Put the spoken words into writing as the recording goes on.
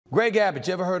Greg Abbott,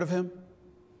 you ever heard of him?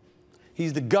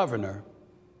 He's the governor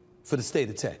for the state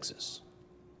of Texas.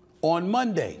 On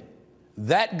Monday,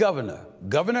 that governor,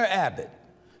 Governor Abbott,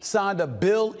 signed a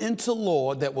bill into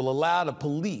law that will allow the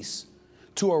police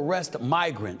to arrest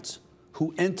migrants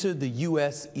who enter the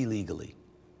U.S. illegally.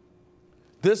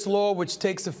 This law, which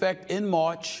takes effect in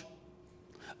March,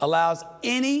 allows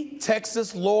any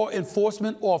Texas law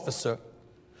enforcement officer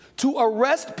to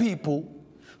arrest people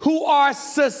who are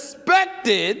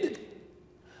suspected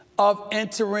of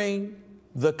entering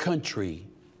the country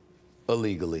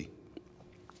illegally.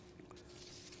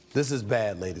 This is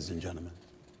bad, ladies and gentlemen.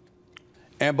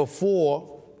 And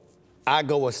before I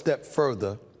go a step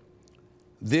further,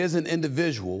 there's an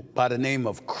individual by the name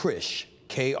of Krish,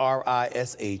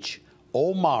 K-R-I-S-H,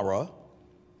 Omara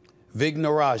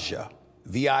Vignarajah,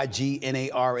 V-I-G-N-A-R-A-J-A-H.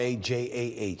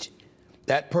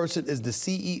 That person is the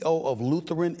CEO of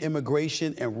Lutheran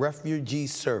Immigration and Refugee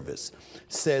Service,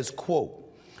 says,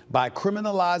 quote, by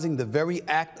criminalizing the very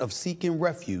act of seeking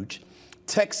refuge,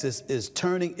 Texas is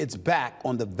turning its back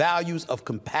on the values of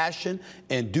compassion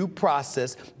and due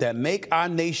process that make our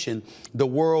nation the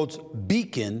world's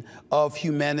beacon of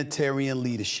humanitarian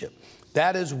leadership.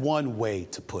 That is one way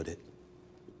to put it.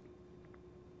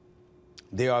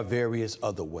 There are various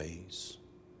other ways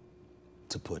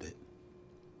to put it.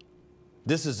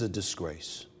 This is a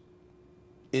disgrace.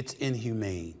 It's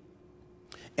inhumane.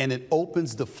 And it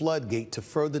opens the floodgate to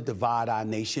further divide our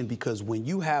nation, because when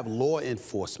you have law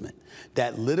enforcement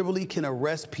that literally can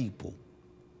arrest people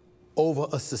over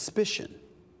a suspicion,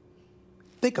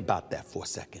 think about that for a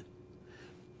second.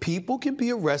 People can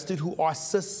be arrested who are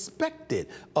suspected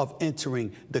of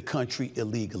entering the country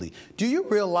illegally. Do you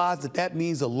realize that that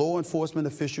means a law enforcement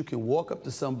official can walk up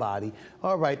to somebody,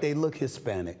 all right, they look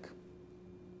Hispanic.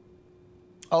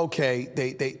 Okay,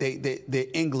 their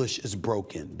English is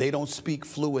broken. They don't speak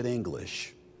fluid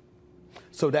English.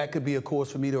 So that could be a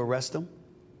cause for me to arrest them.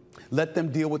 Let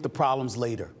them deal with the problems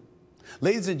later.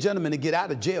 Ladies and gentlemen, to get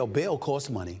out of jail, bail costs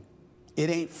money. It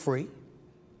ain't free.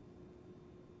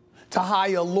 To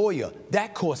hire a lawyer,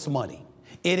 that costs money.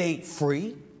 It ain't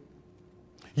free.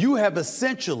 You have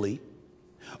essentially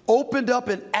opened up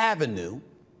an avenue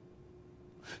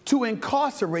to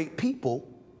incarcerate people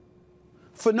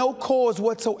for no cause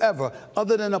whatsoever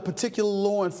other than a particular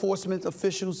law enforcement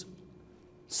official's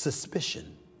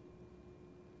suspicion.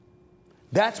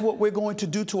 That's what we're going to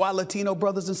do to our Latino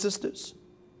brothers and sisters.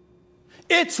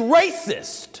 It's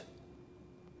racist.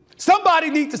 Somebody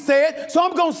needs to say it, so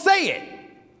I'm going to say it.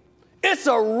 It's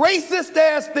a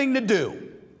racist-ass thing to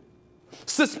do.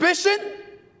 Suspicion?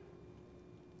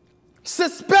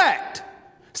 Suspect.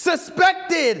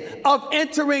 Suspected of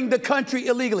entering the country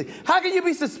illegally. How can you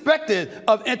be suspected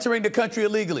of entering the country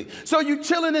illegally? So you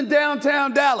chilling in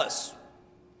downtown Dallas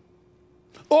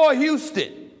or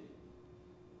Houston.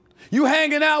 You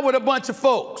hanging out with a bunch of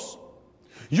folks.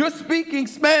 You're speaking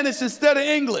Spanish instead of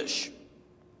English.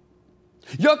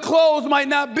 Your clothes might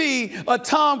not be a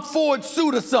Tom Ford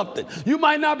suit or something. You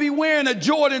might not be wearing a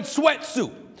Jordan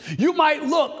sweatsuit. You might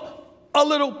look a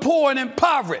little poor and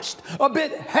impoverished, a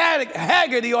bit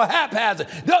haggardy or haphazard.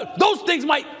 Those things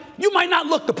you might not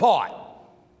look the part.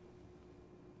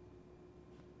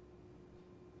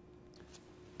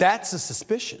 That's a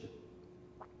suspicion.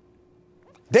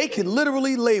 They can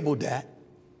literally label that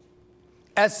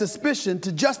as suspicion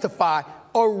to justify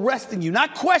arresting you,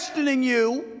 not questioning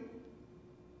you,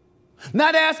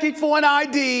 not asking for an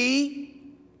ID.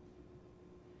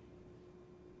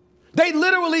 They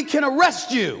literally can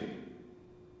arrest you.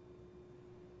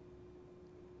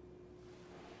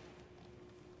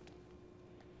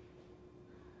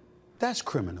 That's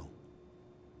criminal.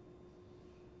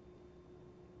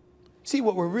 See,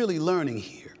 what we're really learning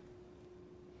here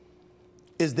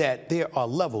is that there are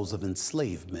levels of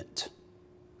enslavement.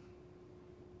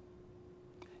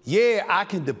 Yeah, I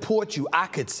can deport you. I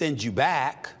could send you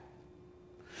back.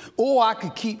 Or I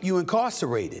could keep you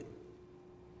incarcerated.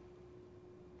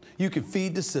 You can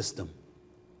feed the system.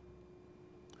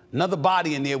 Another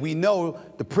body in there, we know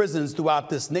the prisons throughout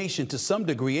this nation, to some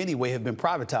degree anyway, have been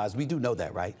privatized. We do know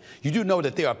that, right? You do know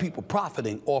that there are people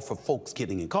profiting off of folks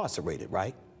getting incarcerated,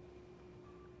 right?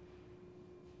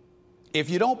 If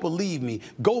you don't believe me,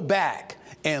 go back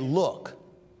and look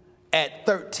at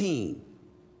 13,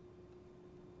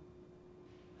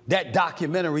 that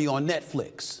documentary on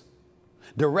Netflix,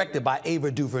 directed by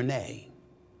Ava DuVernay.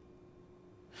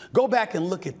 Go back and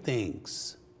look at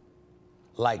things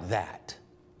like that,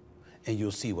 and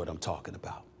you'll see what I'm talking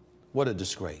about. What a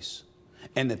disgrace.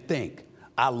 And to think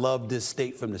I love this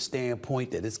state from the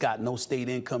standpoint that it's got no state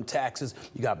income taxes.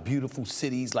 You got beautiful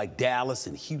cities like Dallas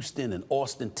and Houston and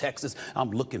Austin, Texas.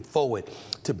 I'm looking forward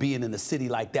to being in a city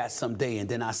like that someday, and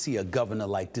then I see a governor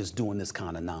like this doing this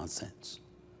kind of nonsense.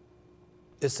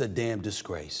 It's a damn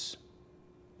disgrace.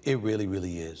 It really,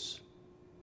 really is.